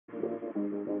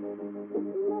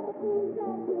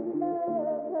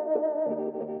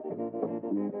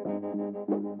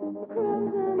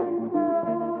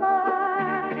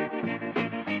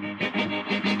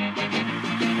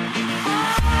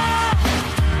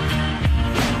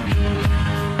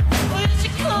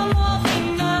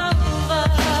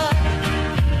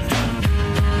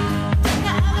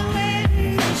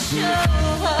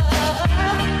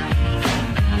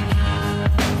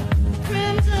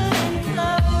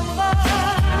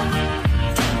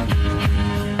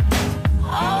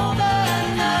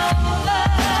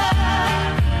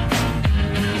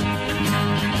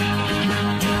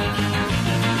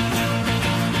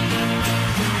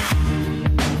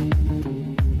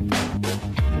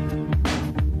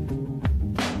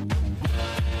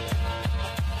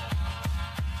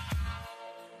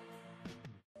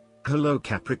Hello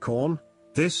Capricorn,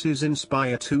 this is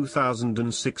Inspire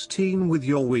 2016 with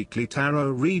your weekly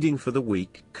tarot reading for the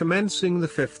week commencing the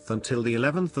 5th until the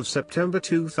 11th of September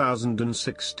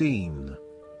 2016.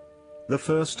 The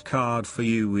first card for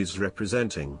you is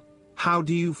representing, how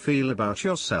do you feel about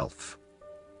yourself?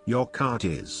 Your card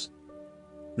is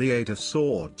the Eight of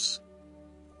Swords.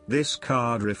 This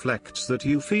card reflects that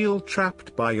you feel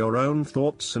trapped by your own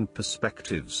thoughts and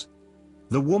perspectives.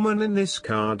 The woman in this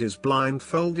card is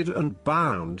blindfolded and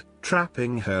bound,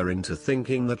 trapping her into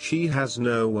thinking that she has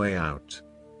no way out.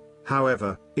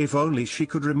 However, if only she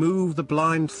could remove the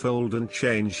blindfold and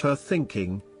change her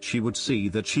thinking, she would see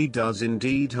that she does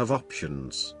indeed have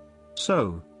options.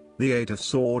 So, the Eight of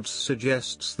Swords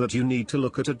suggests that you need to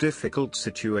look at a difficult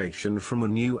situation from a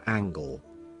new angle.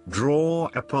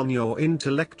 Draw upon your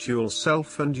intellectual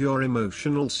self and your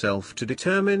emotional self to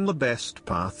determine the best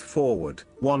path forward,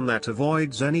 one that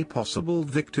avoids any possible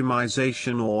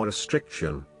victimization or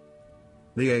restriction.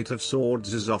 The Eight of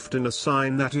Swords is often a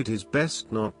sign that it is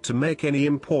best not to make any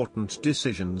important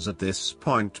decisions at this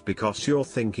point because your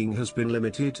thinking has been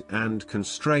limited and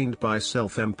constrained by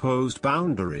self-imposed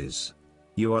boundaries.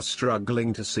 You are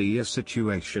struggling to see a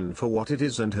situation for what it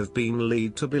is and have been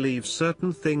led to believe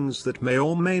certain things that may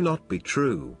or may not be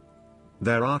true.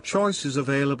 There are choices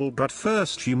available, but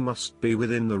first you must be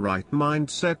within the right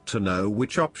mindset to know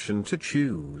which option to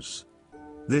choose.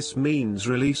 This means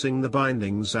releasing the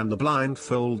bindings and the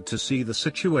blindfold to see the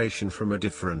situation from a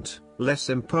different, less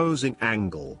imposing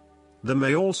angle. There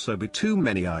may also be too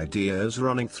many ideas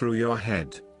running through your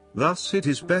head. Thus it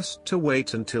is best to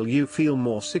wait until you feel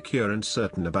more secure and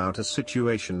certain about a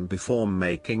situation before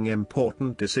making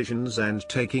important decisions and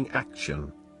taking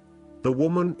action. The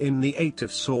woman in the Eight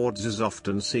of Swords is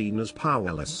often seen as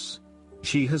powerless.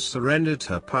 She has surrendered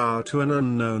her power to an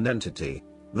unknown entity,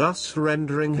 thus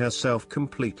rendering herself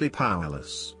completely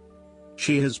powerless.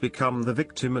 She has become the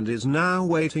victim and is now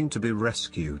waiting to be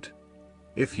rescued.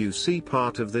 If you see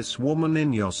part of this woman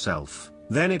in yourself,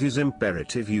 then it is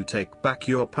imperative you take back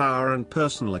your power and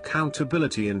personal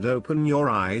accountability and open your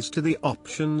eyes to the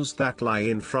options that lie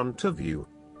in front of you.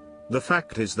 The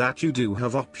fact is that you do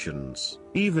have options,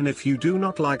 even if you do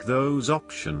not like those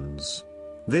options.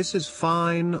 This is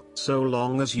fine, so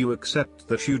long as you accept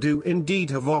that you do indeed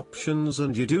have options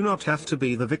and you do not have to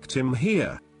be the victim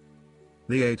here.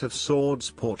 The Eight of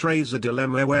Swords portrays a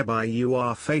dilemma whereby you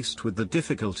are faced with the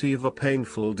difficulty of a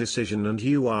painful decision and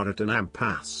you are at an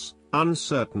impasse,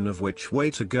 uncertain of which way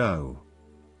to go.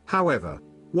 However,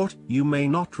 what you may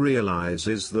not realize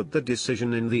is that the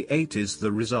decision in the Eight is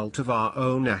the result of our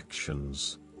own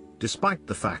actions. Despite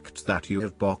the fact that you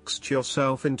have boxed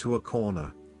yourself into a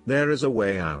corner, there is a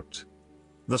way out.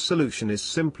 The solution is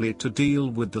simply to deal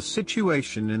with the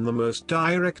situation in the most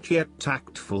direct yet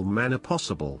tactful manner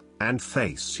possible, and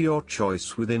face your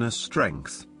choice with inner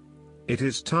strength. It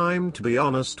is time to be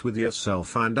honest with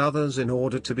yourself and others in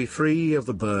order to be free of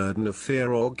the burden of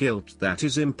fear or guilt that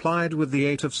is implied with the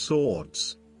Eight of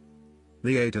Swords.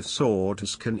 The Eight of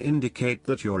Swords can indicate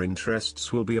that your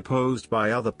interests will be opposed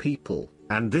by other people,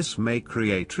 and this may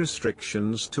create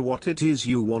restrictions to what it is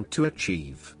you want to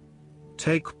achieve.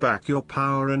 Take back your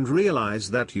power and realize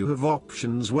that you have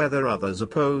options whether others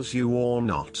oppose you or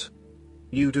not.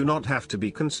 You do not have to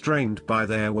be constrained by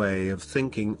their way of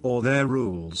thinking or their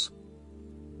rules.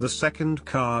 The second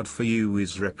card for you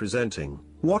is representing,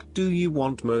 what do you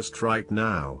want most right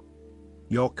now?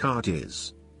 Your card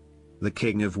is the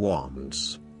King of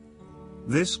Wands.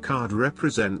 This card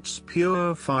represents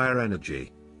pure fire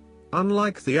energy.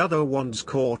 Unlike the other Wands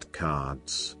court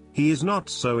cards, he is not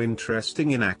so interested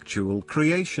in actual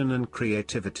creation and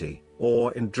creativity,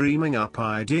 or in dreaming up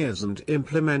ideas and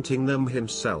implementing them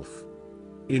himself.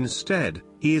 Instead,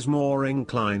 he is more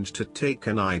inclined to take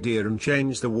an idea and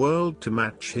change the world to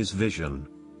match his vision.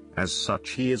 As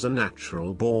such, he is a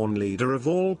natural-born leader of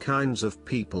all kinds of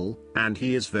people, and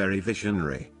he is very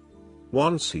visionary.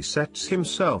 Once he sets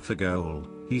himself a goal,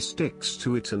 he sticks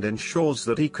to it and ensures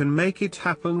that he can make it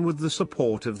happen with the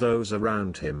support of those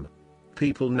around him.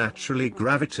 People naturally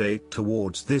gravitate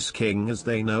towards this king as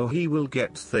they know he will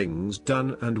get things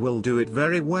done and will do it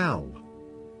very well.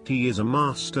 He is a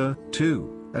master,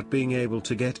 too, at being able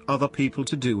to get other people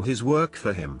to do his work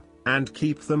for him, and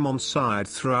keep them on side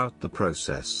throughout the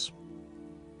process.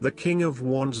 The King of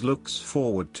Wands looks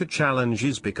forward to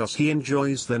challenges because he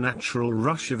enjoys the natural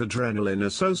rush of adrenaline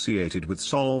associated with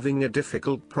solving a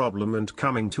difficult problem and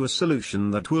coming to a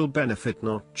solution that will benefit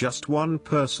not just one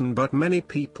person but many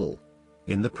people.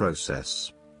 In the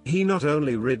process, he not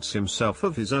only rids himself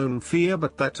of his own fear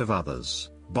but that of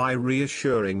others, by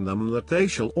reassuring them that they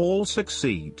shall all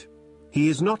succeed. He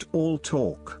is not all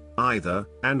talk, either,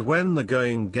 and when the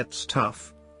going gets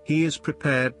tough, he is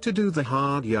prepared to do the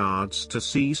hard yards to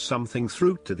see something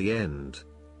through to the end.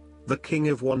 The King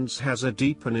of Wands has a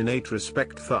deep and innate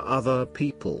respect for other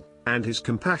people, and his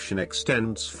compassion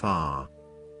extends far.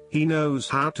 He knows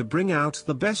how to bring out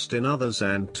the best in others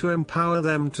and to empower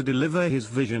them to deliver his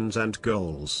visions and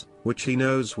goals, which he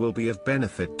knows will be of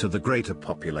benefit to the greater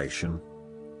population.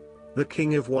 The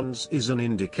King of Wands is an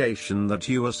indication that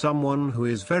you are someone who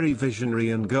is very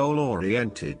visionary and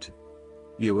goal-oriented.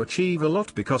 You achieve a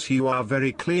lot because you are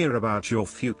very clear about your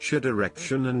future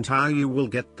direction and how you will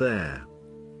get there.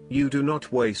 You do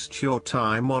not waste your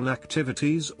time on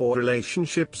activities or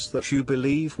relationships that you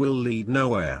believe will lead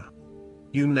nowhere.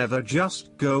 You never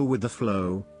just go with the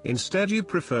flow, instead you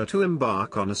prefer to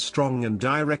embark on a strong and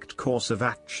direct course of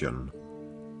action.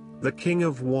 The King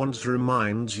of Wands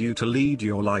reminds you to lead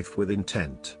your life with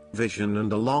intent, vision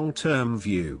and a long-term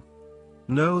view.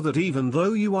 Know that even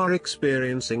though you are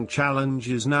experiencing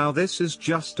challenges now, this is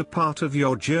just a part of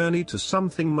your journey to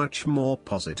something much more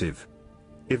positive.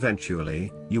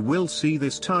 Eventually, you will see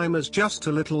this time as just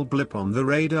a little blip on the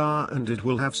radar and it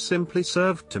will have simply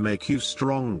served to make you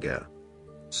stronger.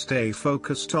 Stay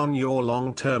focused on your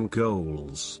long-term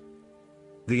goals.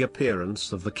 The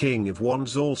appearance of the King of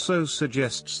Wands also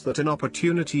suggests that an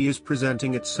opportunity is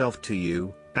presenting itself to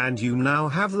you, and you now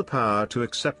have the power to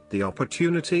accept the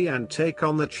opportunity and take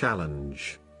on the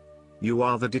challenge. You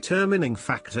are the determining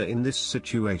factor in this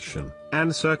situation,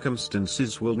 and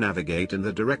circumstances will navigate in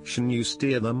the direction you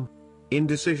steer them.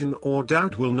 Indecision or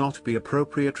doubt will not be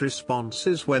appropriate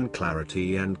responses when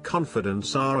clarity and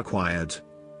confidence are acquired.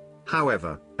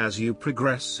 However, as you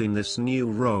progress in this new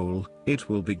role, it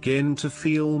will begin to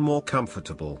feel more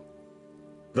comfortable.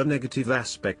 The negative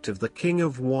aspect of the King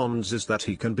of Wands is that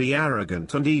he can be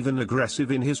arrogant and even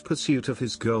aggressive in his pursuit of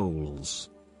his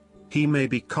goals. He may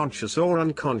be conscious or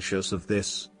unconscious of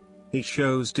this. He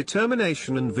shows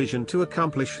determination and vision to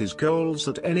accomplish his goals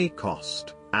at any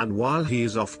cost, and while he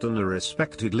is often a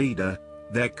respected leader,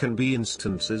 there can be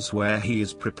instances where he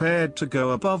is prepared to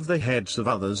go above the heads of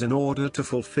others in order to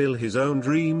fulfill his own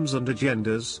dreams and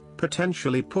agendas,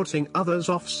 potentially putting others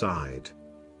offside.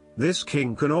 This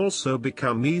king can also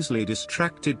become easily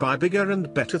distracted by bigger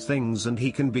and better things, and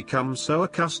he can become so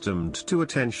accustomed to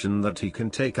attention that he can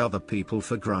take other people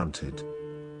for granted.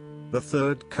 The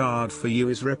third card for you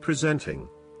is representing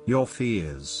your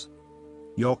fears.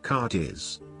 Your card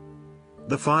is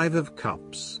the Five of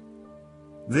Cups.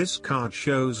 This card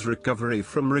shows recovery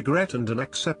from regret and an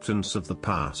acceptance of the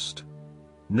past.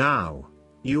 Now,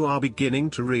 you are beginning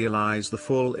to realize the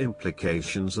full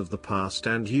implications of the past,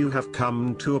 and you have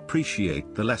come to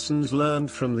appreciate the lessons learned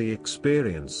from the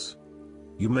experience.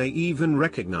 You may even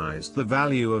recognize the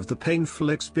value of the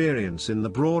painful experience in the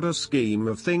broader scheme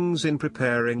of things in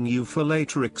preparing you for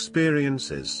later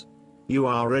experiences. You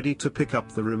are ready to pick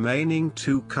up the remaining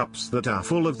two cups that are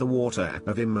full of the water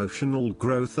of emotional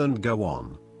growth and go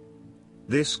on.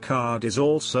 This card is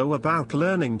also about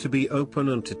learning to be open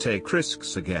and to take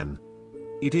risks again.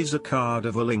 It is a card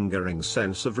of a lingering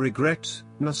sense of regret,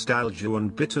 nostalgia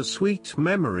and bittersweet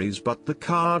memories, but the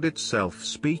card itself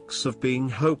speaks of being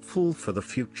hopeful for the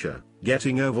future,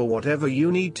 getting over whatever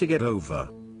you need to get over,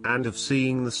 and of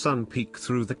seeing the sun peek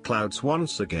through the clouds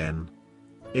once again.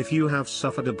 If you have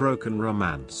suffered a broken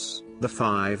romance, the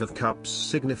Five of Cups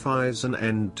signifies an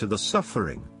end to the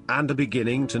suffering, and a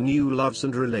beginning to new loves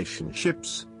and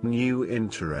relationships, new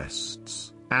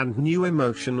interests, and new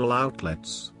emotional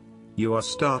outlets. You are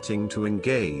starting to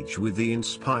engage with the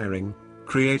inspiring,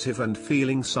 creative and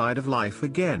feeling side of life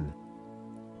again.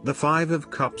 The Five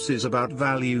of Cups is about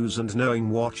values and knowing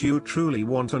what you truly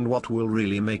want and what will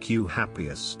really make you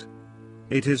happiest.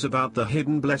 It is about the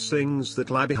hidden blessings that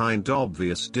lie behind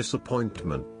obvious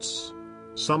disappointments.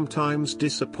 Sometimes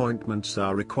disappointments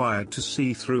are required to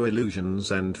see through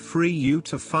illusions and free you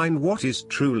to find what is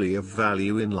truly of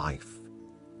value in life.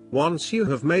 Once you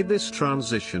have made this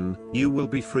transition, you will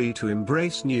be free to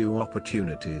embrace new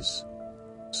opportunities.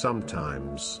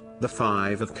 Sometimes, the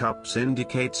Five of Cups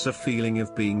indicates a feeling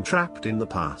of being trapped in the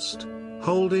past,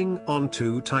 holding on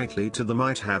too tightly to the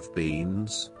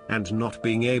might-have-beens, and not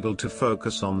being able to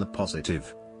focus on the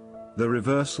positive. The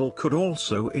reversal could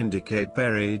also indicate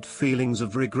buried feelings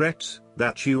of regret,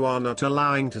 that you are not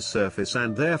allowing to surface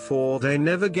and therefore they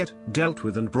never get dealt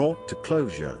with and brought to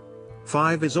closure.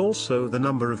 5 is also the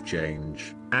number of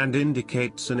change, and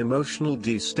indicates an emotional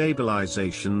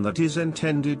destabilization that is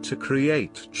intended to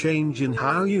create change in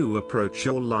how you approach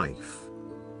your life.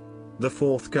 The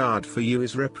fourth card for you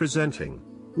is representing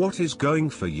what is going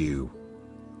for you.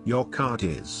 Your card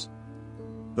is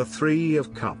the Three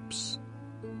of Cups.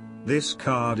 This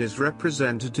card is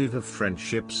representative of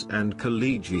friendships and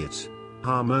collegiate,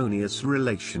 harmonious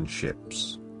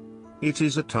relationships. It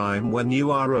is a time when you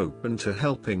are open to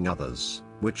helping others,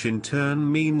 which in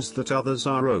turn means that others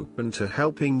are open to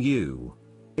helping you.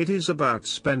 It is about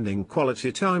spending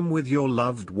quality time with your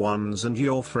loved ones and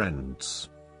your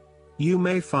friends. You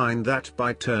may find that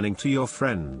by turning to your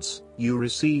friends, you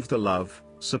receive the love,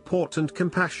 support and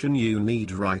compassion you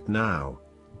need right now.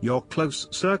 Your close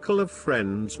circle of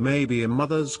friends may be a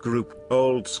mother's group,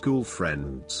 old school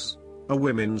friends, a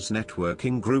women's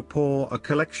networking group, or a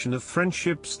collection of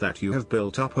friendships that you have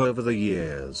built up over the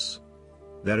years.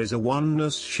 There is a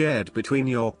oneness shared between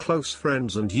your close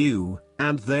friends and you,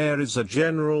 and there is a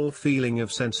general feeling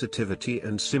of sensitivity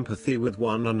and sympathy with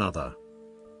one another.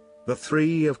 The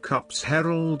Three of Cups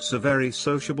heralds a very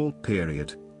sociable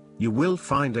period. You will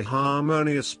find a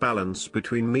harmonious balance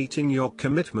between meeting your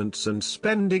commitments and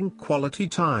spending quality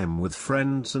time with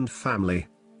friends and family.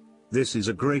 This is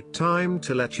a great time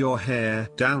to let your hair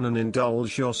down and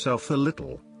indulge yourself a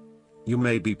little. You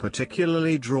may be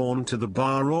particularly drawn to the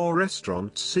bar or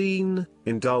restaurant scene,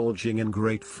 indulging in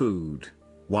great food,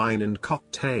 wine and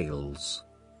cocktails.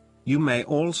 You may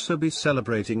also be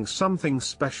celebrating something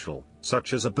special,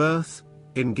 such as a birth,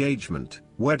 engagement,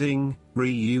 wedding,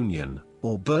 reunion,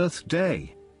 or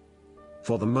birthday.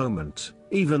 For the moment,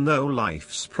 even though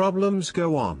life's problems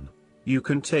go on, you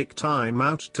can take time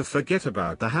out to forget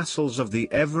about the hassles of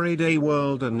the everyday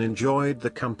world and enjoy the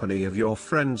company of your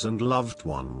friends and loved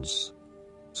ones.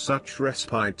 Such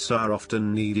respites are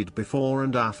often needed before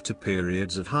and after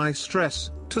periods of high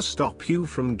stress, to stop you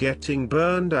from getting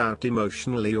burned out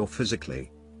emotionally or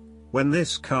physically. When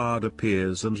this card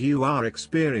appears and you are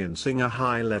experiencing a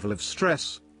high level of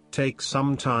stress, take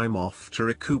some time off to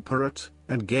recuperate,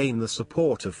 and gain the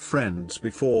support of friends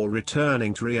before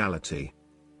returning to reality.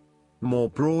 More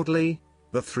broadly,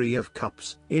 the Three of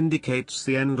Cups indicates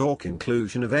the end or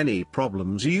conclusion of any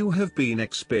problems you have been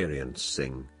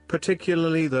experiencing,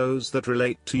 particularly those that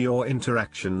relate to your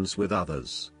interactions with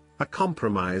others. A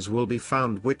compromise will be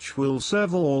found which will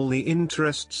serve all the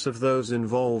interests of those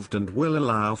involved and will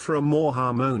allow for a more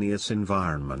harmonious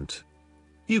environment.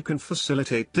 You can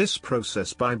facilitate this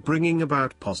process by bringing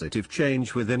about positive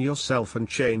change within yourself and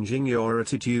changing your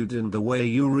attitude and the way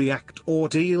you react or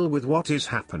deal with what is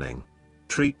happening.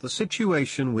 Treat the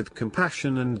situation with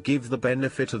compassion and give the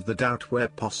benefit of the doubt where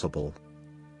possible.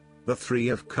 The Three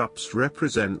of Cups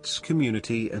represents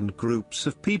community and groups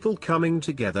of people coming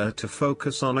together to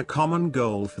focus on a common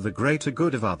goal for the greater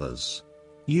good of others.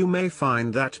 You may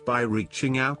find that by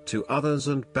reaching out to others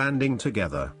and banding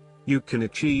together, you can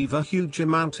achieve a huge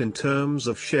amount in terms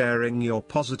of sharing your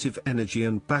positive energy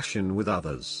and passion with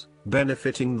others,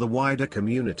 benefiting the wider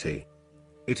community.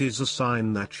 It is a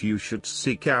sign that you should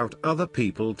seek out other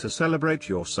people to celebrate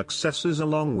your successes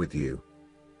along with you.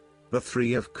 The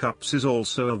Three of Cups is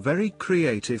also a very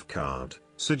creative card,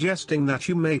 suggesting that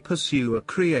you may pursue a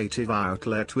creative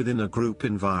outlet within a group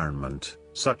environment,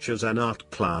 such as an art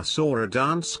class or a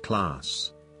dance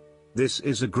class. This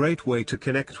is a great way to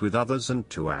connect with others and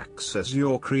to access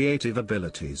your creative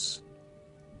abilities.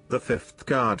 The fifth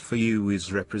card for you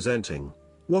is representing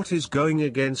what is going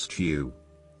against you.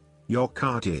 Your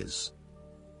card is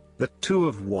the Two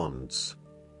of Wands.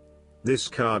 This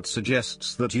card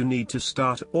suggests that you need to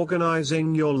start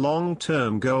organizing your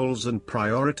long-term goals and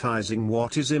prioritizing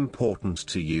what is important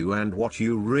to you and what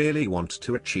you really want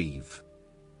to achieve.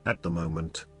 At the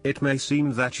moment, it may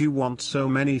seem that you want so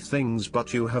many things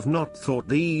but you have not thought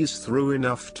these through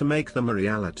enough to make them a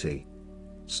reality.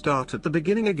 Start at the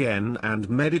beginning again and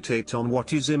meditate on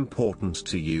what is important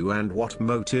to you and what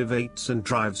motivates and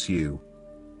drives you.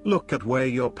 Look at where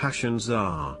your passions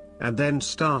are, and then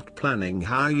start planning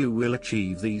how you will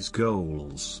achieve these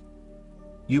goals.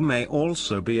 You may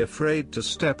also be afraid to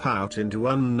step out into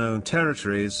unknown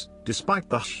territories, despite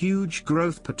the huge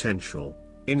growth potential,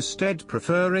 instead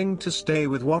preferring to stay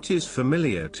with what is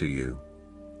familiar to you.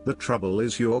 The trouble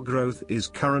is your growth is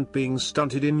currently being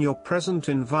stunted in your present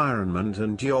environment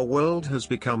and your world has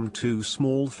become too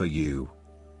small for you.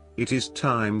 It is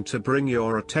time to bring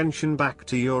your attention back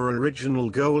to your original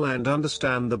goal and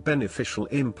understand the beneficial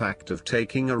impact of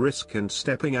taking a risk and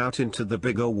stepping out into the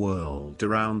bigger world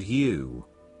around you.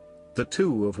 The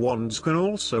Two of Wands can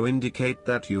also indicate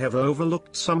that you have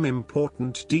overlooked some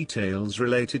important details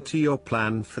related to your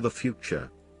plan for the future.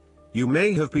 You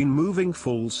may have been moving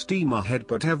full steam ahead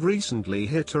but have recently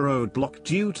hit a roadblock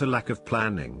due to lack of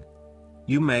planning.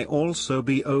 You may also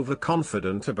be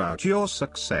overconfident about your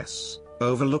success,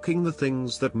 overlooking the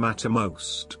things that matter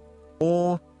most.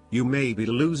 Or, you may be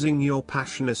losing your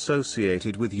passion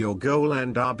associated with your goal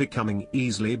and are becoming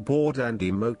easily bored and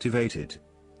demotivated.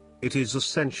 It is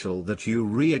essential that you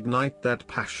reignite that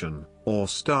passion, or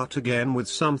start again with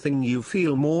something you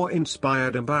feel more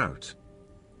inspired about.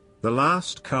 The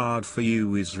last card for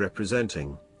you is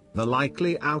representing the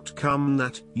likely outcome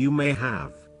that you may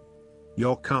have.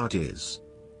 Your card is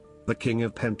the King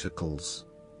of Pentacles.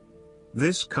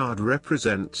 This card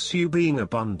represents you being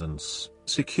abundance,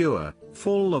 secure,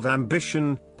 full of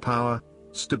ambition, power,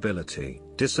 stability,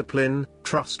 discipline,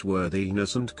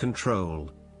 trustworthiness and control.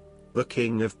 The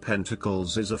King of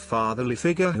Pentacles is a fatherly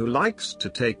figure who likes to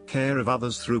take care of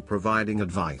others through providing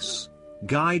advice,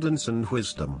 guidance and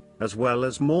wisdom, as well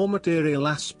as more material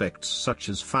aspects such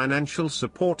as financial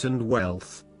support and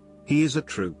wealth. He is a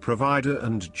true provider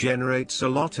and generates a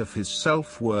lot of his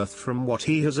self-worth from what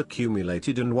he has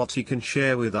accumulated and what he can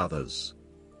share with others.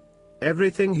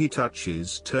 Everything he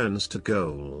touches turns to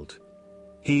gold.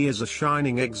 He is a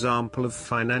shining example of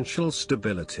financial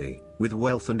stability, with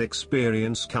wealth and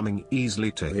experience coming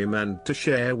easily to him and to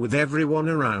share with everyone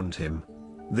around him.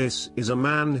 This is a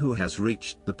man who has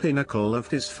reached the pinnacle of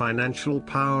his financial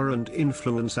power and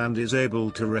influence and is able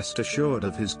to rest assured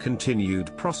of his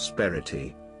continued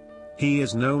prosperity. He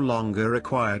is no longer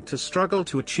required to struggle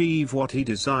to achieve what he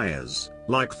desires,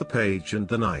 like the Page and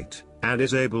the Knight, and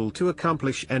is able to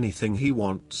accomplish anything he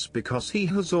wants because he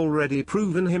has already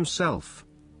proven himself.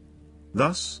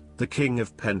 Thus, the King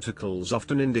of Pentacles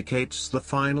often indicates the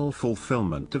final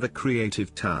fulfillment of a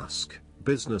creative task,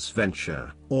 business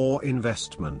venture, or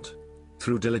investment.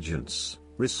 Through diligence,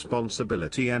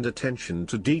 responsibility and attention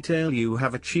to detail you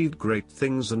have achieved great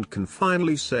things and can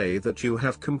finally say that you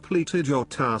have completed your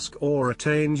task or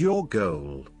attained your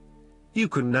goal. You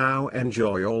can now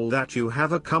enjoy all that you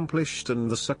have accomplished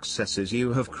and the successes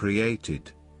you have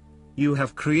created. You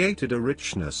have created a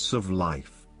richness of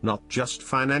life, not just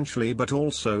financially but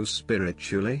also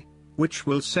spiritually, which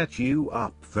will set you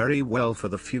up very well for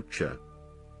the future.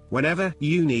 Whenever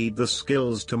you need the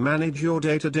skills to manage your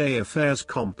day-to-day affairs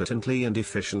competently and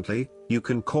efficiently, you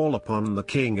can call upon the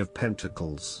King of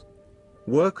Pentacles.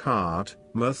 Work hard,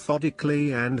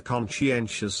 methodically and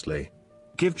conscientiously.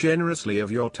 Give generously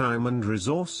of your time and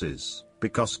resources,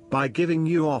 because by giving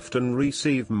you often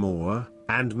receive more,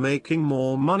 and making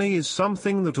more money is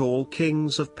something that all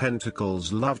Kings of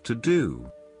Pentacles love to do.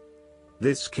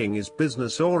 This king is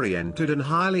business-oriented and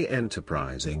highly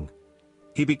enterprising.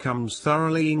 He becomes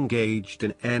thoroughly engaged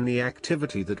in any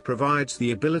activity that provides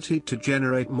the ability to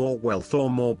generate more wealth or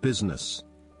more business.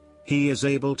 He is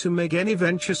able to make any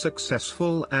venture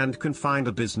successful and can find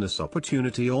a business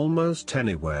opportunity almost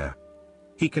anywhere.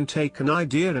 He can take an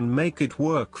idea and make it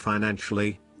work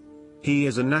financially. He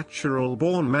is a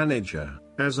natural-born manager,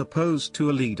 as opposed to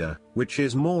a leader, which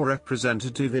is more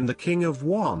representative in the King of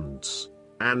Wands,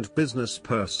 and business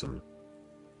person.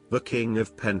 The King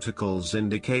of Pentacles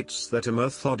indicates that a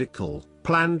methodical,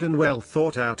 planned and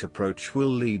well-thought-out approach will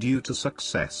lead you to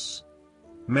success.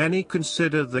 Many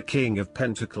consider the King of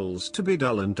Pentacles to be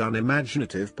dull and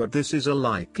unimaginative, but this is a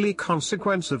likely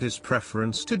consequence of his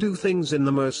preference to do things in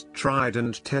the most tried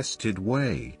and tested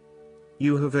way.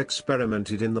 You have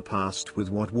experimented in the past with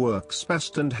what works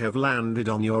best and have landed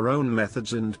on your own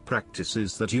methods and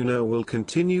practices that you know will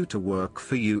continue to work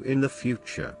for you in the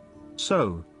future.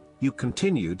 So, you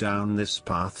continue down this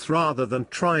path rather than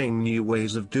trying new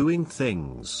ways of doing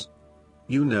things.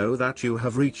 You know that you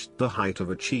have reached the height of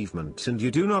achievement and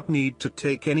you do not need to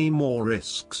take any more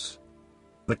risks.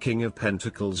 The King of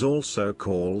Pentacles also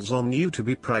calls on you to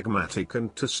be pragmatic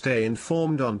and to stay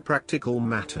informed on practical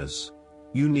matters.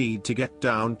 You need to get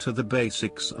down to the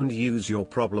basics and use your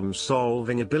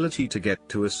problem-solving ability to get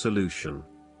to a solution.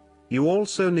 You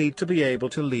also need to be able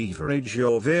to leverage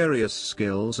your various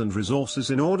skills and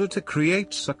resources in order to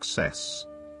create success.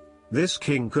 This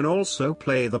king can also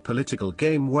play the political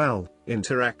game well,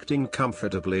 interacting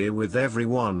comfortably with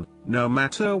everyone, no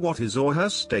matter what his or her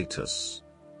status.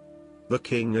 The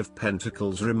King of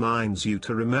Pentacles reminds you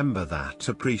to remember that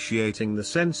appreciating the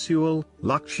sensual,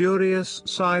 luxurious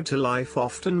side to life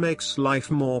often makes life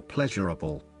more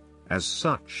pleasurable. As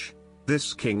such,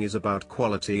 this king is about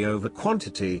quality over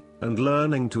quantity, and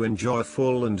learning to enjoy a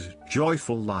full and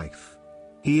joyful life.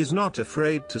 He is not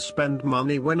afraid to spend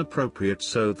money when appropriate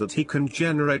so that he can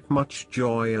generate much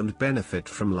joy and benefit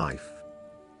from life.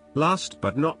 Last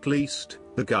but not least,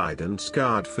 the guidance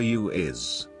card for you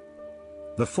is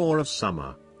the Four of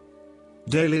Summer.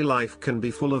 Daily life can be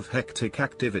full of hectic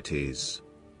activities.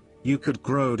 You could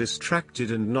grow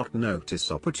distracted and not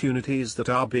notice opportunities that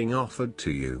are being offered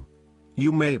to you.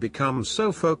 You may become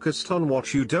so focused on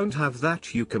what you don't have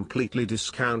that you completely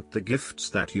discount the gifts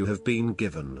that you have been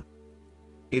given.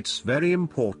 It's very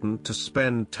important to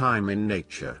spend time in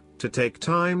nature, to take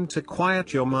time to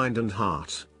quiet your mind and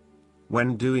heart.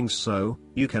 When doing so,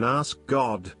 you can ask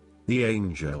God, the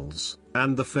angels,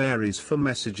 and the fairies for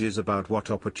messages about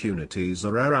what opportunities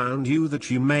are around you that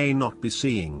you may not be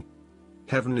seeing.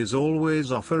 Heaven is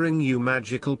always offering you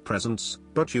magical presents,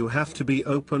 but you have to be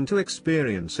open to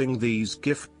experiencing these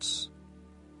gifts.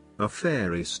 A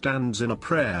fairy stands in a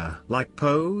prayer-like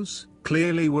pose,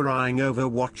 clearly worrying over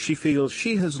what she feels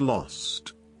she has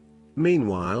lost.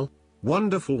 Meanwhile,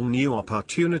 wonderful new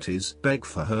opportunities beg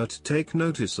for her to take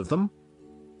notice of them.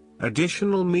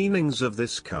 Additional meanings of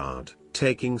this card: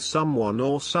 taking someone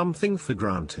or something for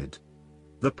granted,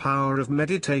 the power of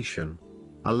meditation,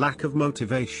 a lack of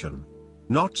motivation,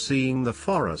 not seeing the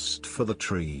forest for the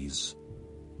trees,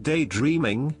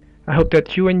 daydreaming. I hope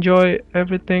that you enjoy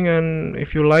everything, and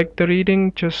if you like the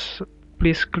reading, just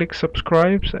please click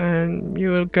subscribe and you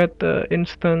will get the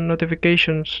instant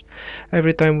notifications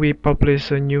every time we publish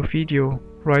a new video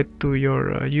right to your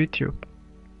YouTube.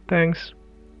 Thanks.